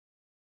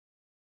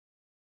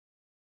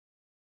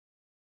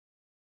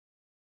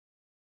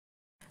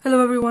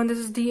Hello everyone, this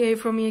is DA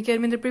from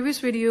eAcademy. In the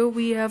previous video,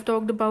 we have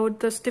talked about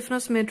the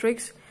stiffness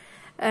matrix,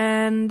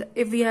 and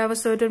if we have a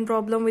certain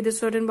problem with a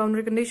certain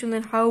boundary condition,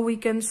 then how we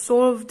can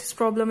solve this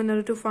problem in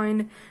order to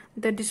find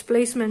the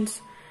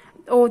displacements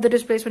or the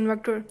displacement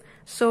vector.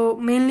 So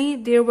mainly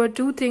there were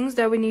two things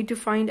that we need to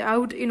find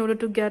out in order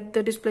to get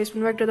the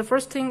displacement vector. The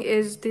first thing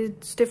is the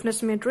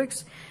stiffness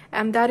matrix,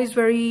 and that is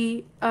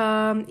very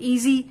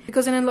easy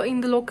because in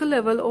the local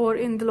level or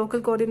in the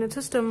local coordinate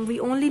system, we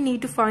only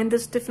need to find the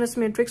stiffness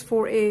matrix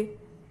for a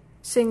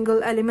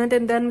single element,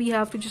 and then we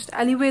have to just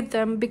elevate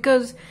them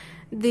because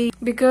the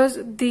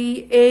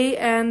A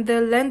and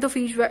the length of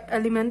each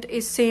element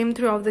is same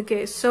throughout the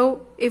case.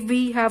 So if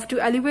we have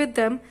to elevate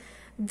them,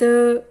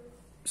 the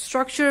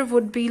structure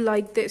would be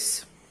like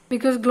this,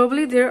 because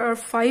globally there are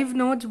 5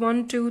 nodes,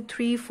 1 2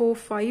 3 4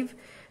 5,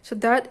 so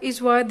that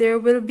is why there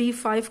will be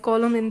 5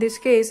 columns in this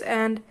case,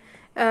 and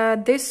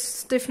this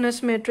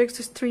stiffness matrix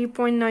is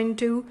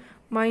 3.92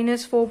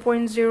 minus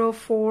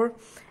 4.04,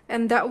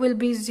 and that will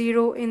be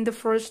 0 in the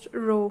first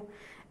row,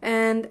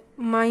 and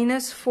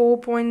minus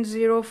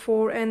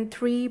 4.04 and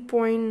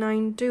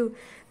 3.92.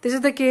 This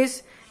is the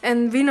case,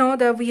 and we know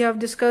that we have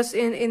discussed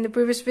in the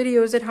previous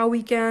videos that how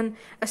we can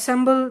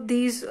assemble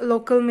these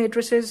local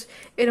matrices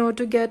in order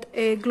to get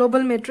a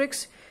global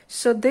matrix.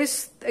 So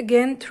this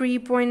again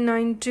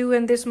 3.92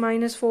 and this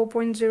minus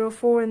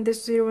 4.04 and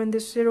this 0 and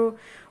this 0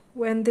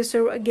 and this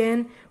 0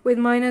 again with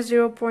minus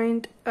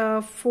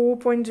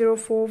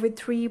 4.04 with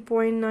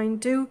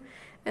 3.92,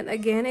 and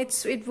again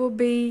it will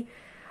be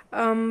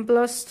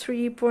plus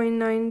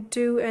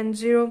 3.92 and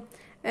 0,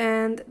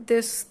 and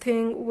this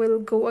thing will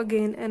go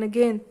again and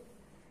again,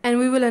 and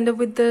we will end up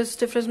with the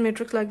stiffness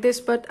matrix like this.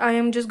 But I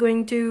am just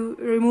going to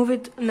remove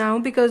it now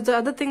because the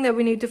other thing that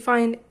we need to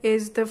find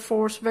is the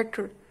force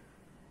vector.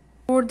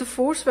 For the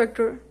force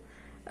vector,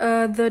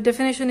 the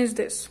definition is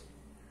this,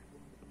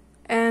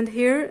 and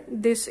here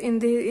this in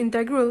the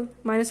integral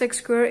minus x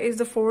square is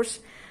the force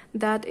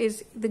that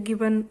is in the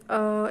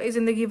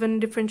given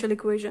differential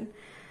equation,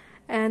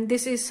 and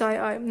this is psi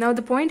I. Now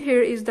the point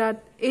here is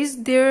that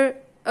is there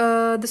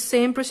the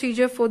same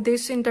procedure for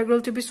this integral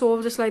to be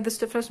solved just like the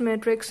stiffness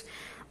matrix,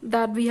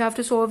 that we have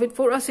to solve it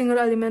for a single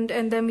element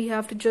and then we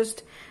have to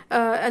just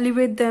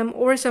elevate them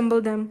or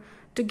assemble them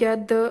to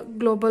get the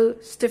global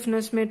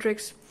stiffness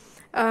matrix.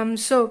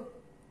 So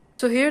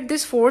here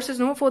this force is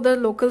not for the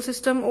local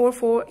system or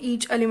for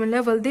each element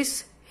level.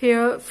 This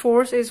here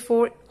force is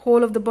for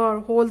whole of the bar,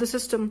 whole the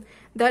system.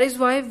 That is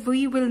why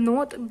we will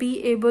not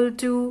be able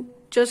to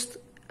just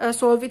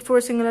solve it for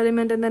a single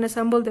element and then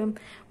assemble them.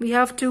 We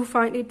have to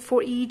find it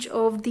for each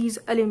of these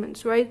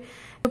elements, right?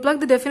 So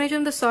plug the definition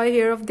of the psi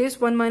here of this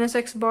 1 minus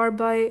x bar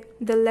by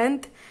the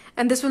length,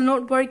 and this will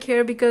not work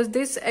here because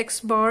this x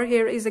bar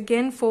here is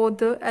again for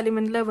the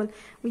element level.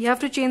 We have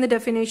to change the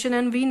definition,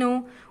 and we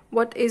know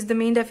what is the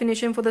main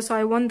definition for the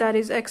psi 1, that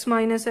is x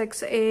minus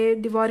xa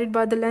divided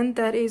by the length,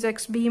 that is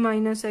xb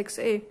minus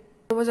xa.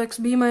 It was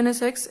xb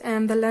minus x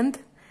and the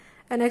length,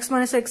 and x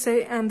minus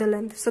xa and the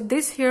length. So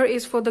this here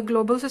is for the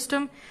global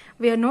system.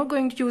 We are not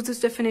going to use this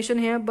definition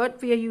here,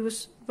 but we are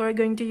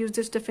going to use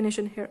this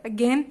definition here.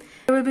 Again,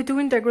 there will be 2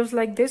 integrals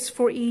like this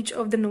for each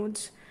of the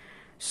nodes.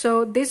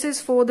 So this is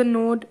for the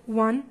node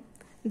 1,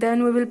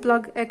 then we will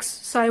plug x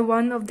psi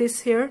 1 of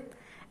this here,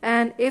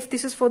 and if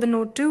this is for the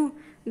node 2,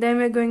 then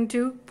we're going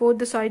to put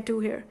the psi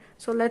 2 here.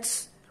 So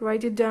let's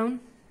write it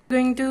down. We're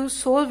going to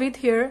solve it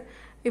here.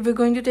 If we're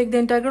going to take the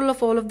integral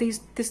of all of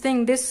this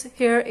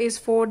here is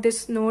for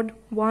this node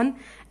 1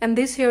 and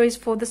this here is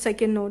for the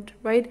second node,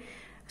 right?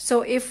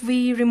 So if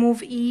we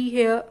remove e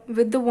here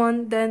with the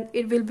 1, then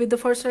it will be the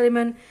first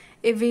element.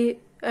 If we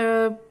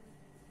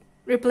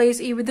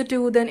replace e with the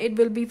 2, then it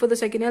will be for the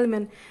second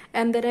element,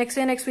 and then xa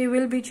and xb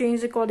will be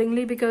changed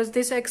accordingly because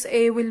this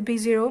xa will be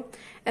 0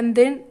 and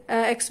then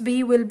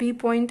xb will be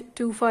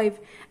 0.25,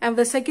 and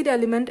the second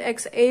element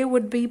xa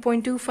would be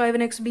 0.25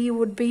 and xb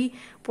would be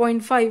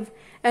 0.5,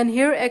 and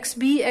here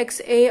xb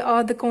xa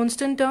are the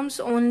constant terms.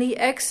 Only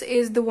x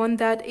is the one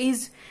that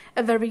is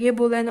a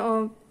variable,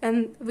 and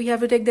we have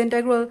to take the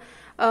integral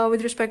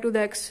with respect to the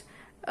x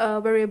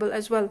variable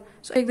as well.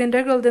 So take the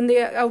integral, then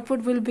the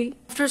output will be,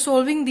 after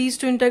solving these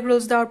 2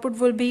 integrals, the output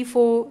will be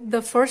for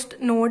the first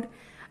node,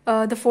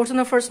 the force on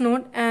the first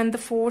node and the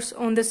force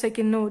on the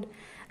second node.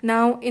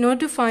 Now in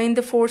order to find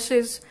the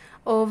forces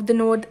of the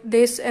node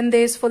this and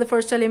this for the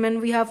first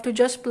element, we have to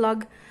just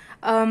plug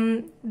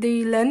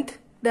the length,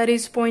 that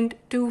is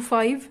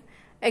 0.25,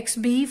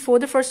 xb for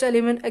the first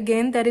element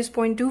again, that is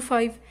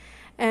 0.25,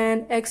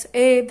 and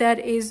xa, that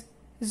is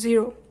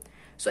 0.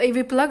 So if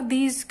we plug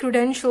these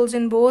credentials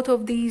in both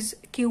of these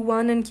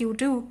Q1 and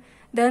Q2,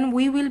 then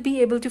we will be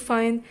able to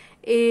find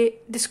a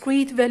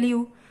discrete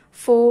value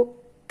for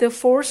the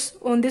force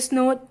on this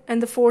node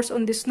and the force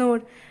on this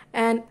node,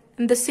 and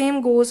the same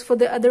goes for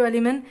the other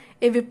element.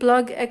 If we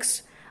plug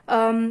x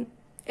a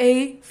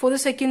for the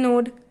second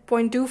node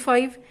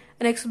 0.25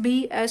 and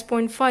xb as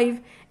 0.5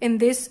 in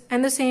this,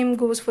 and the same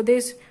goes for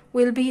this,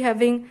 we'll be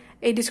having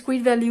a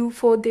discrete value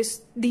for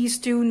these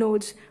 2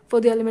 nodes for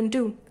the element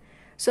 2.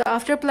 So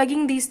after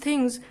plugging these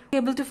things, we're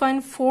able to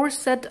find 4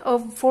 set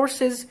of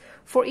forces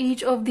for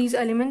each of these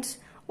elements,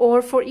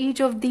 or for each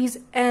of these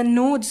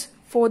nodes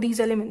for these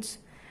elements.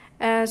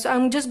 So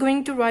I'm just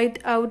going to write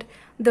out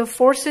the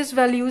forces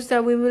values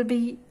that we will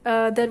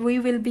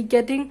be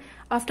getting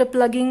after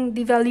plugging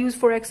the values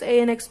for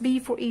XA and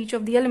XB for each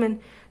of the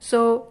element.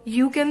 So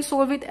you can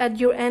solve it at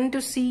your end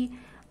to see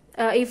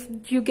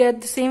if you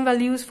get the same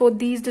values for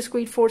these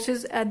discrete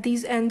forces at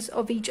these ends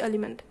of each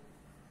element.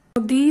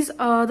 These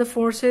are the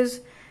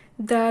forces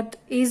that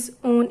is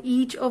on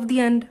each of the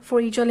end for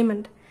each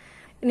element.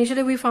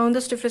 Initially we found the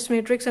stiffness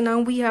matrix, and now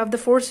we have the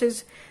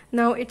forces.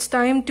 Now it's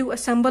time to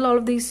assemble all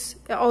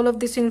of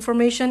this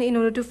information in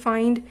order to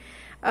find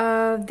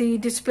the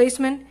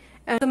displacement.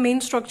 And the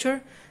main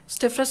structure,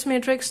 stiffness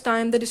matrix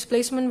times the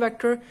displacement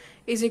vector,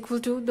 is equal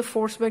to the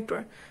force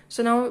vector.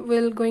 So now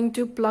we're going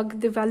to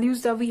plug the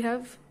values that we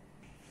have.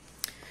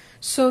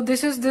 So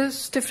this is the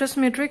stiffness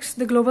matrix,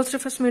 the global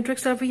stiffness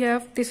matrix that we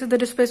have. This is the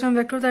displacement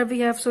vector that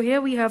we have. So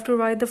here we have to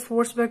write the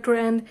force vector,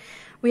 and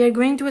we are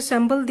going to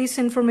assemble this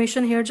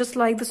information here just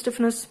like the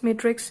stiffness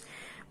matrix,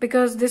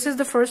 because this is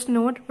the first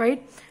node,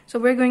 right? So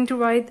we're going to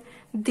write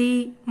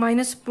the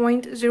minus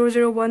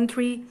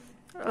 0.0013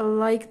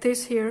 like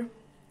this here.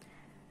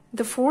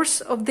 The force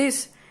of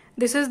this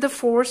is the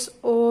force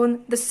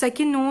on the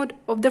second node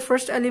of the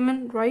first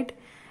element, right?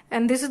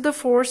 And this is the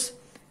force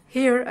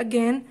here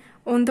again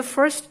on the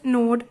first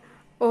node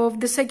of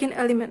the second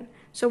element.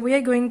 So we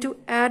are going to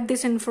add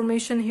this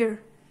information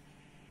here.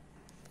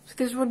 So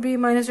this would be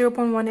minus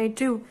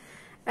 0.182,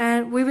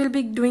 and we will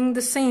be doing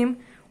the same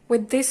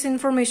with this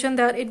information,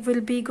 that it will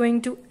be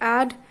going to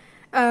add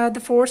the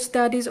force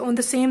that is on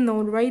the same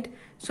node, right?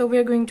 So we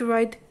are going to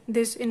write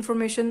this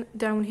information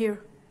down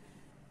here.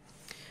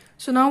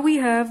 So now we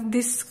have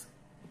this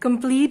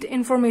complete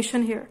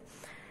information here.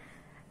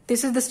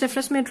 This is the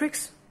stiffness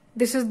matrix,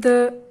 this is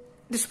the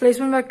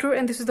displacement vector,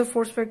 and this is the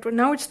force vector.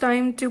 Now it's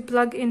time to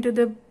plug into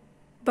the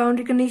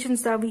boundary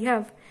conditions that we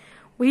have.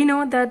 We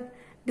know that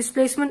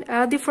displacement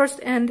at the first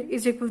end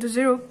is equal to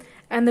 0,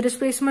 and the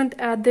displacement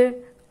at the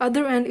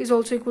other end is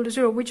also equal to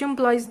 0, which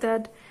implies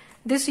that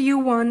this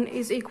u1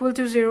 is equal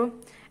to 0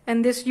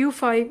 and this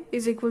u5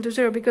 is equal to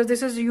 0, because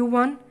this is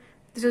u1,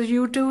 this is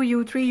u2,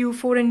 u3,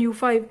 u4 and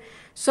u5.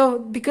 So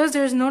because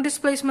there is no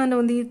displacement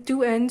on the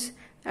two ends,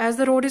 as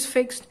the rod is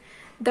fixed,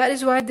 that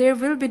is why there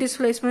will be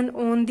displacement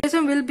on these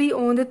three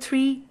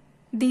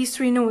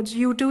nodes,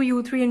 u2,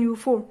 u3 and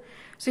u4.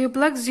 So you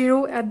plug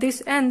 0 at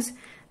these ends.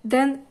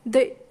 Then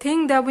the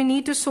thing that we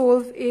need to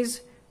solve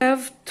is we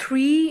have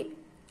 3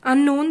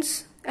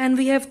 unknowns and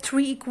we have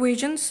 3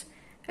 equations,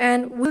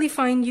 and we'll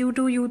find u2,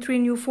 u3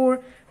 and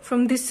u4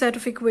 from this set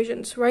of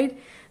equations, right?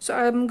 So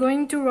I'm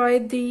going to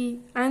write the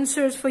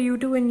answers for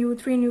u2 and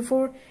u3 and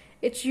u4.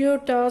 It's your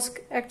task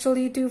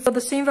actually to for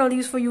the same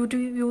values for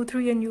u2,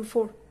 u3 and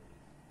u4.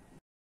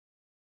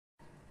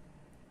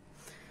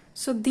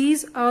 So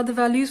these are the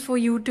values for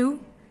u2,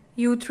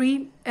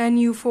 u3 and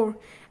u4,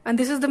 and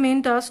this is the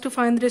main task, to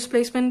find the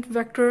displacement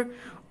vector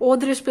or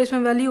the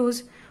displacement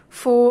values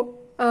for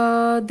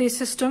this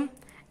system.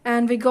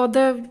 And we got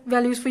the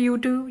values for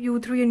u2,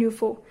 u3 and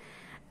u4.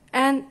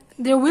 And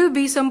there will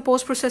be some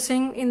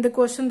post-processing in the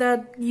question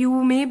that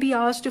you may be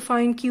asked to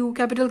find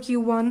capital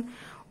Q1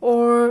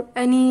 or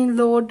any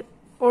load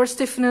or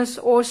stiffness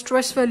or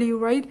stress value,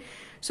 right?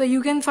 So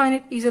you can find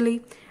it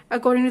easily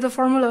according to the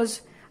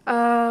formulas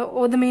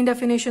or the main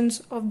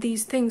definitions of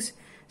these things.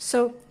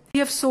 So we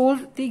have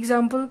solved the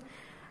example,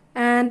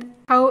 and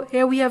how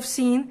here we have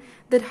seen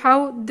that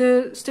how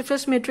the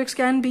stiffness matrix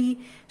can be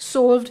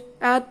solved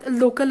at a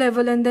local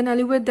level and then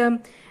elevate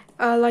them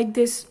like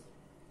this.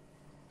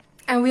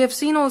 And we have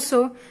seen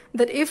also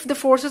that if the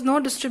force is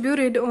not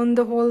distributed on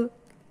the whole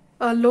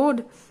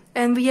load,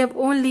 and we have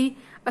only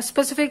a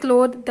specific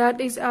load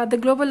that is at the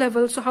global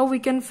level, so how we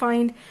can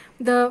find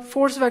the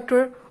force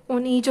vector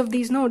on each of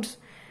these nodes.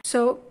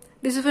 So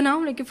this is for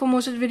now. Like, for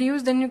more such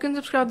videos, then you can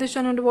subscribe this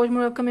channel to watch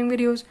more upcoming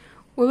videos.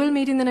 We will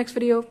meet in the next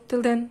video.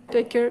 Till then,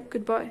 take care.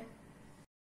 Goodbye.